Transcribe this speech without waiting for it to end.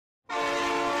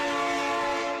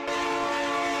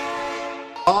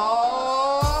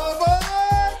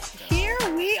Here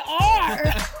we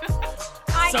are.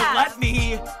 So let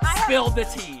me spill the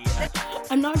tea.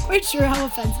 I'm not quite sure how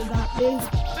offensive that is.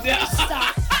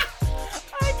 Stop.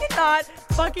 I cannot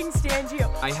fucking stand you.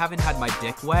 I haven't had my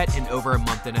dick wet in over a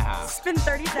month and a half. It's been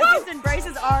 30 seconds and Bryce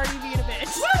is already being a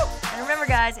bitch. And remember,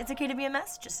 guys, it's okay to be a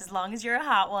mess just as long as you're a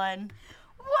hot one.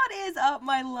 What is up,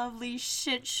 my lovely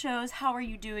shit shows? How are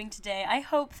you doing today? I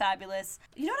hope fabulous.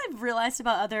 You know what I've realized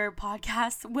about other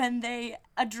podcasts? When they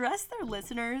address their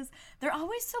listeners, they're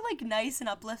always so, nice and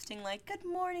uplifting. Good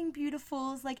morning,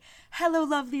 beautifuls. Hello,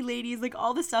 lovely ladies.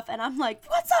 All this stuff. And I'm like,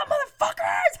 what's up,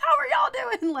 motherfuckers? How are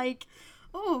y'all doing?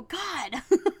 Oh, God.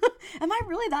 Am I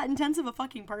really that intense of a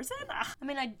fucking person? I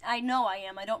mean, I know I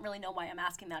am. I don't really know why I'm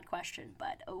asking that question,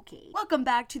 but okay. Welcome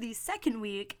back to the second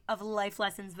week of Life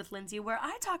Lessons with Lindsey, where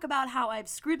I talk about how I've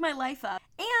screwed my life up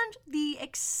and the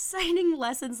exciting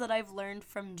lessons that I've learned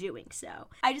from doing so.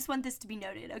 I just want this to be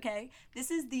noted, okay?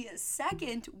 This is the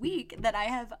second week that I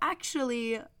have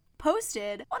actually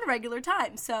posted on a regular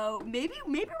time, so maybe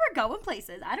we're going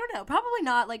places. I don't know. Probably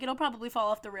not. It'll probably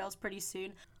fall off the rails pretty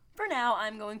soon. For now,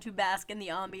 I'm going to bask in the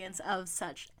ambience of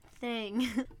such thing.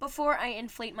 Before I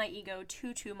inflate my ego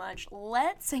too much,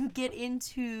 let's get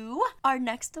into our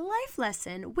next life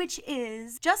lesson, which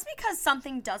is just because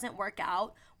something doesn't work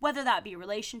out, whether that be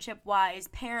relationship-wise,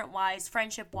 parent-wise,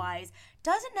 friendship-wise,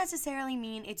 doesn't necessarily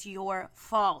mean it's your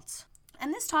fault.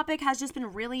 And this topic has just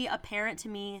been really apparent to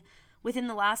me within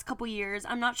the last couple years.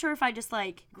 I'm not sure if I just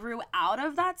grew out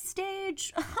of that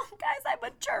stage. Guys, I'm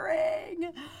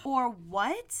maturing. Or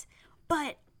what?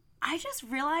 But I just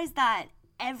realized that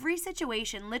every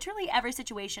situation, literally every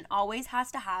situation, always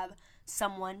has to have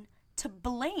someone to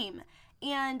blame.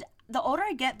 And the older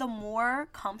I get, the more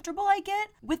comfortable I get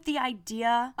with the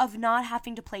idea of not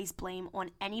having to place blame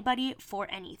on anybody for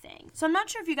anything. So I'm not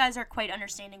sure if you guys are quite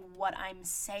understanding what I'm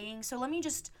saying. So let me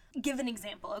just give an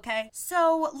example, okay?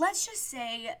 So let's just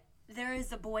say there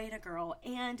is a boy and a girl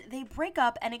and they break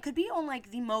up, and it could be on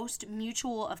the most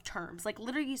mutual of terms,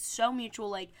 literally so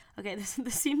mutual. Okay, this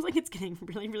seems like it's getting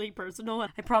really personal,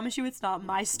 and I promise you it's not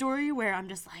my story where I'm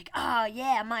just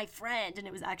yeah, my friend, and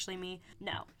it was actually me.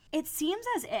 No. It seems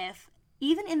as if,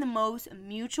 even in the most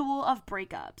mutual of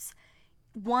breakups,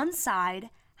 one side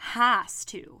has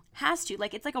to.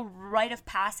 It's like a rite of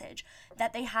passage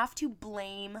that they have to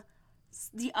blame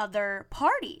the other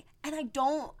party. And I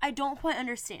don't quite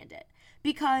understand it.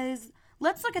 Because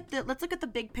let's look at the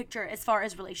big picture as far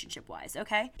as relationship-wise,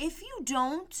 okay? If you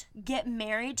don't get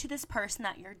married to this person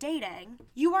that you're dating,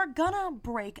 you are gonna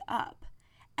break up.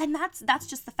 And that's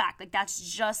just the fact. That's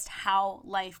just how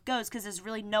life goes, because there's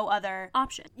really no other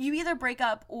option. You either break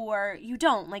up or you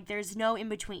don't. There's no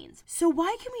in-betweens. So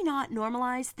why can we not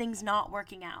normalize things not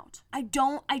working out? I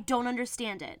don't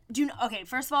understand it. Okay,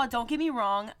 first of all, don't get me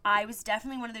wrong. I was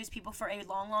definitely one of those people for a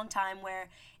long time where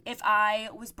if I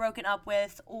was broken up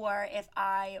with, or if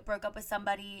I broke up with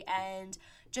somebody and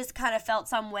just kind of felt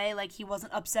some way, he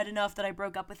wasn't upset enough that I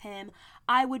broke up with him,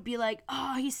 I would be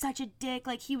oh, he's such a dick,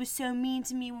 he was so mean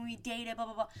to me when we dated, blah,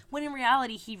 blah, blah. When in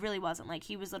reality, he really wasn't.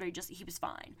 He was literally he was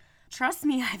fine. Trust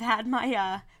me, I've had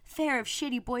my fair of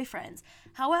shitty boyfriends.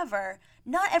 However,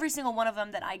 not every single one of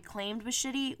them that I claimed was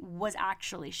shitty was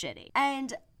actually shitty.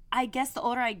 And I guess the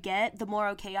older I get, the more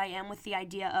okay I am with the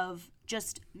idea of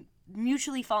just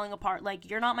mutually falling apart.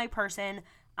 You're not my person,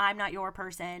 I'm not your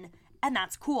person, and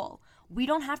that's cool. We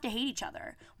don't have to hate each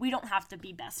other. We don't have to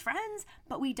be best friends,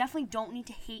 but we definitely don't need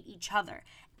to hate each other.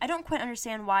 I don't quite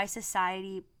understand why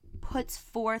society puts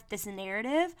forth this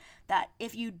narrative that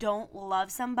if you don't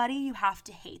love somebody, you have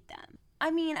to hate them.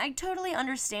 I mean, I totally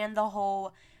understand the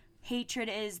whole hatred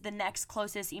is the next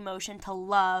closest emotion to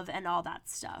love and all that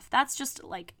stuff. That's just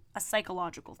a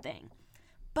psychological thing.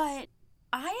 But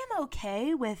I am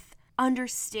okay with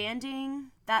understanding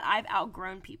that I've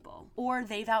outgrown people, or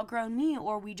they've outgrown me,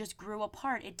 or we just grew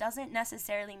apart. It doesn't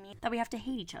necessarily mean that we have to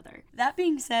hate each other. That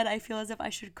being said, I feel as if I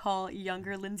should call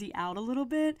younger Lindsey out a little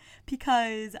bit,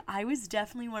 because I was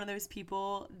definitely one of those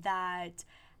people that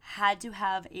had to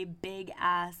have a big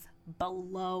ass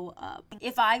blow up.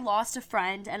 If I lost a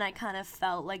friend and I kind of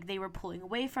felt like they were pulling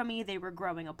away from me, they were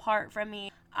growing apart from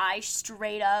me, I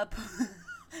straight up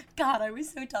God, I was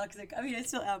so toxic. I mean, I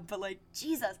still am, but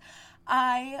Jesus.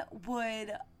 I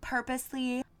would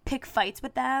purposely pick fights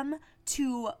with them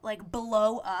to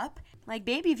blow up.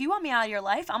 Baby, if you want me out of your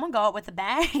life, I'm gonna go out with a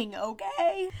bang,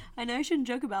 okay? I know I shouldn't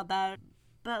joke about that,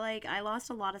 but I lost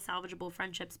a lot of salvageable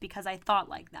friendships because I thought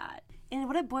like that. And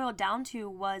what it boiled down to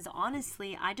was,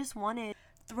 honestly, I just wanted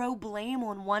to throw blame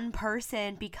on one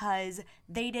person because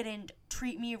they didn't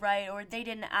treat me right, or they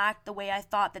didn't act the way I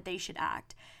thought that they should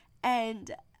act.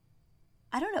 And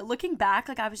I don't know, looking back,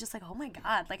 like I was just like, oh my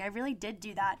God, like I really did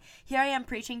do that. Here I am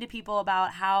preaching to people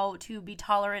about how to be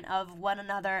tolerant of one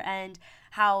another and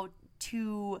how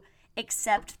to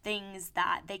accept things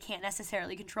that they can't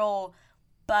necessarily control.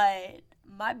 But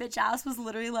my bitch ass was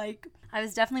literally like, I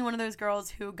was definitely one of those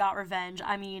girls who got revenge.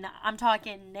 I mean, I'm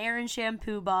talking Nair and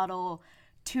shampoo bottle,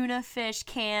 tuna fish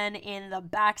can in the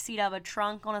backseat of a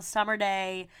trunk on a summer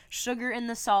day, sugar in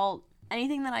the salt,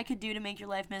 anything that I could do to make your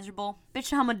life miserable,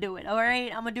 bitch, I'm gonna do it,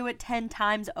 alright? I'm gonna do it 10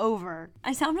 times over.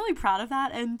 I sound really proud of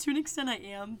that, and to an extent I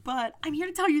am, but I'm here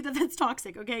to tell you that that's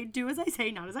toxic, okay? Do as I say,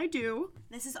 not as I do.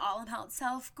 This is all about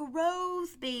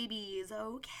self-growth, babies,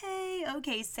 okay?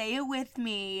 Okay, say it with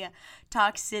me.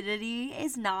 Toxicity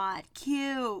is not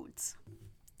cute.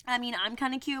 I mean, I'm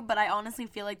kind of cute, but I honestly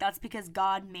feel like that's because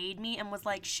God made me and was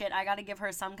like, shit, I gotta give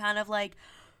her some kind of, like,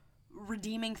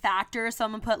 redeeming factor, so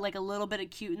I'm gonna put like a little bit of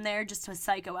cute in there just to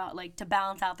psycho out, like to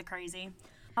balance out the crazy.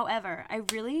 However, I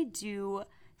really do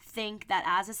think that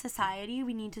as a society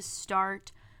we need to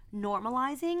start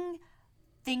normalizing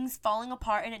things falling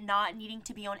apart and it not needing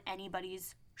to be on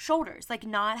anybody's shoulders, like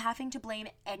not having to blame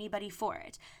anybody for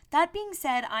it. That being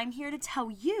said, I'm here to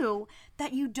tell you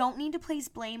that you don't need to place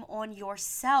blame on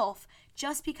yourself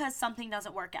just because something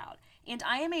doesn't work out. And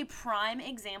I am a prime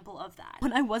example of that.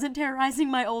 When I wasn't terrorizing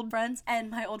my old friends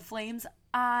and my old flames,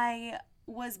 I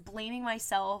was blaming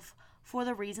myself for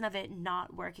the reason of it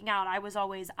not working out. I was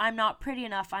always, I'm not pretty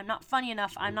enough, I'm not funny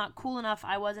enough, I'm not cool enough,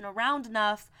 I wasn't around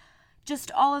enough.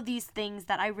 Just all of these things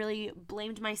that I really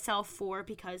blamed myself for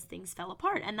because things fell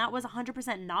apart. And that was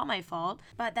 100% not my fault,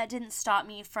 but that didn't stop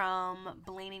me from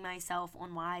blaming myself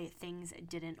on why things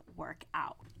didn't work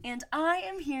out. And I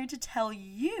am here to tell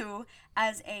you,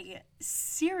 as a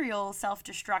serial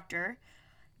self-destructor,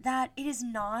 that it is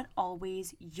not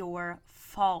always your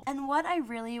fault. And what I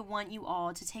really want you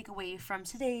all to take away from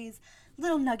today's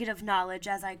little nugget of knowledge,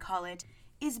 as I call it,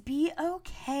 is be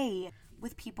okay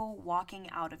with people walking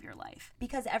out of your life,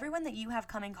 because everyone that you have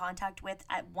come in contact with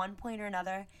at one point or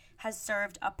another has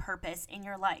served a purpose in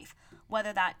your life,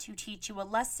 whether that to teach you a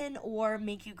lesson or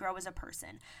make you grow as a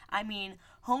person. I mean,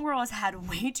 homegirl has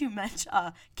had way too much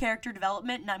character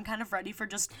development, and I'm kind of ready for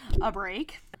just a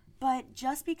break. But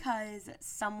just because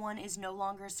someone is no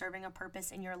longer serving a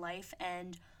purpose in your life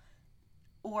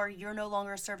or you're no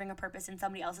longer serving a purpose in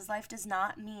somebody else's life does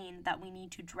not mean that we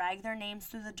need to drag their names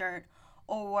through the dirt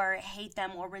or hate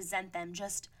them or resent them.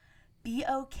 Just be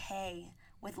okay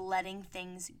with letting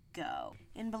things go.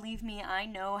 And believe me, I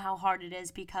know how hard it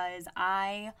is because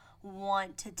I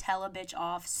want to tell a bitch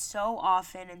off so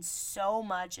often and so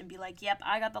much and be like, yep,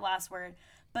 I got the last word.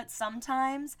 But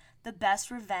sometimes the best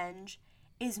revenge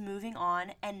is moving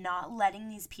on and not letting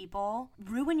these people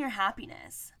ruin your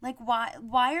happiness. Like,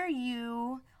 why are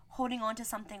you holding on to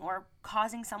something or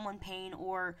causing someone pain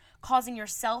or causing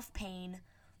yourself pain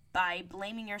by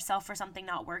blaming yourself for something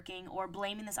not working or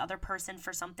blaming this other person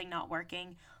for something not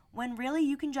working, when really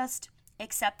you can just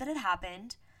accept that it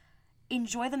happened,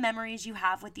 enjoy the memories you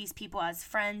have with these people as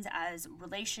friends, as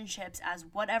relationships, as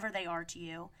whatever they are to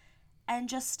you, and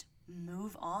just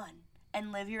move on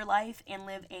and live your life and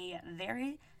live a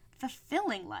very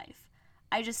fulfilling life.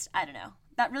 I don't know.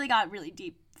 That really got really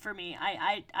deep for me.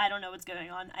 I don't know what's going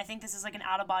on. I think this is like an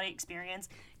out-of-body experience.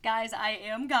 Guys, I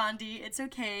am Gandhi. It's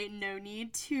okay. No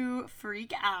need to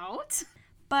freak out.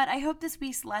 But I hope this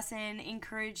week's lesson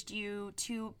encouraged you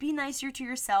to be nicer to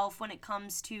yourself when it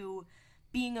comes to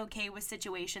being okay with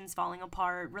situations falling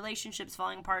apart, relationships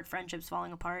falling apart, friendships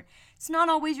falling apart. It's not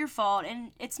always your fault,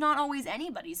 and it's not always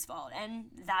anybody's fault, and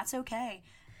that's okay.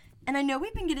 And I know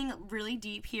we've been getting really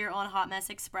deep here on Hot Mess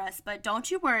Express, but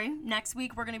don't you worry. Next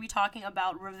week, we're going to be talking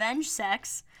about revenge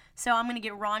sex. So I'm going to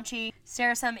get raunchy,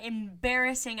 share some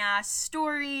embarrassing-ass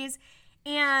stories,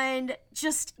 and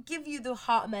just give you the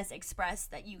Hot Mess Express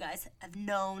that you guys have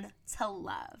known to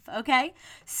love, okay?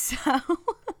 So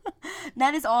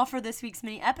that is all for this week's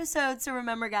mini episode. So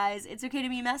remember, guys, it's okay to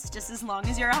be a mess just as long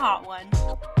as you're a hot one.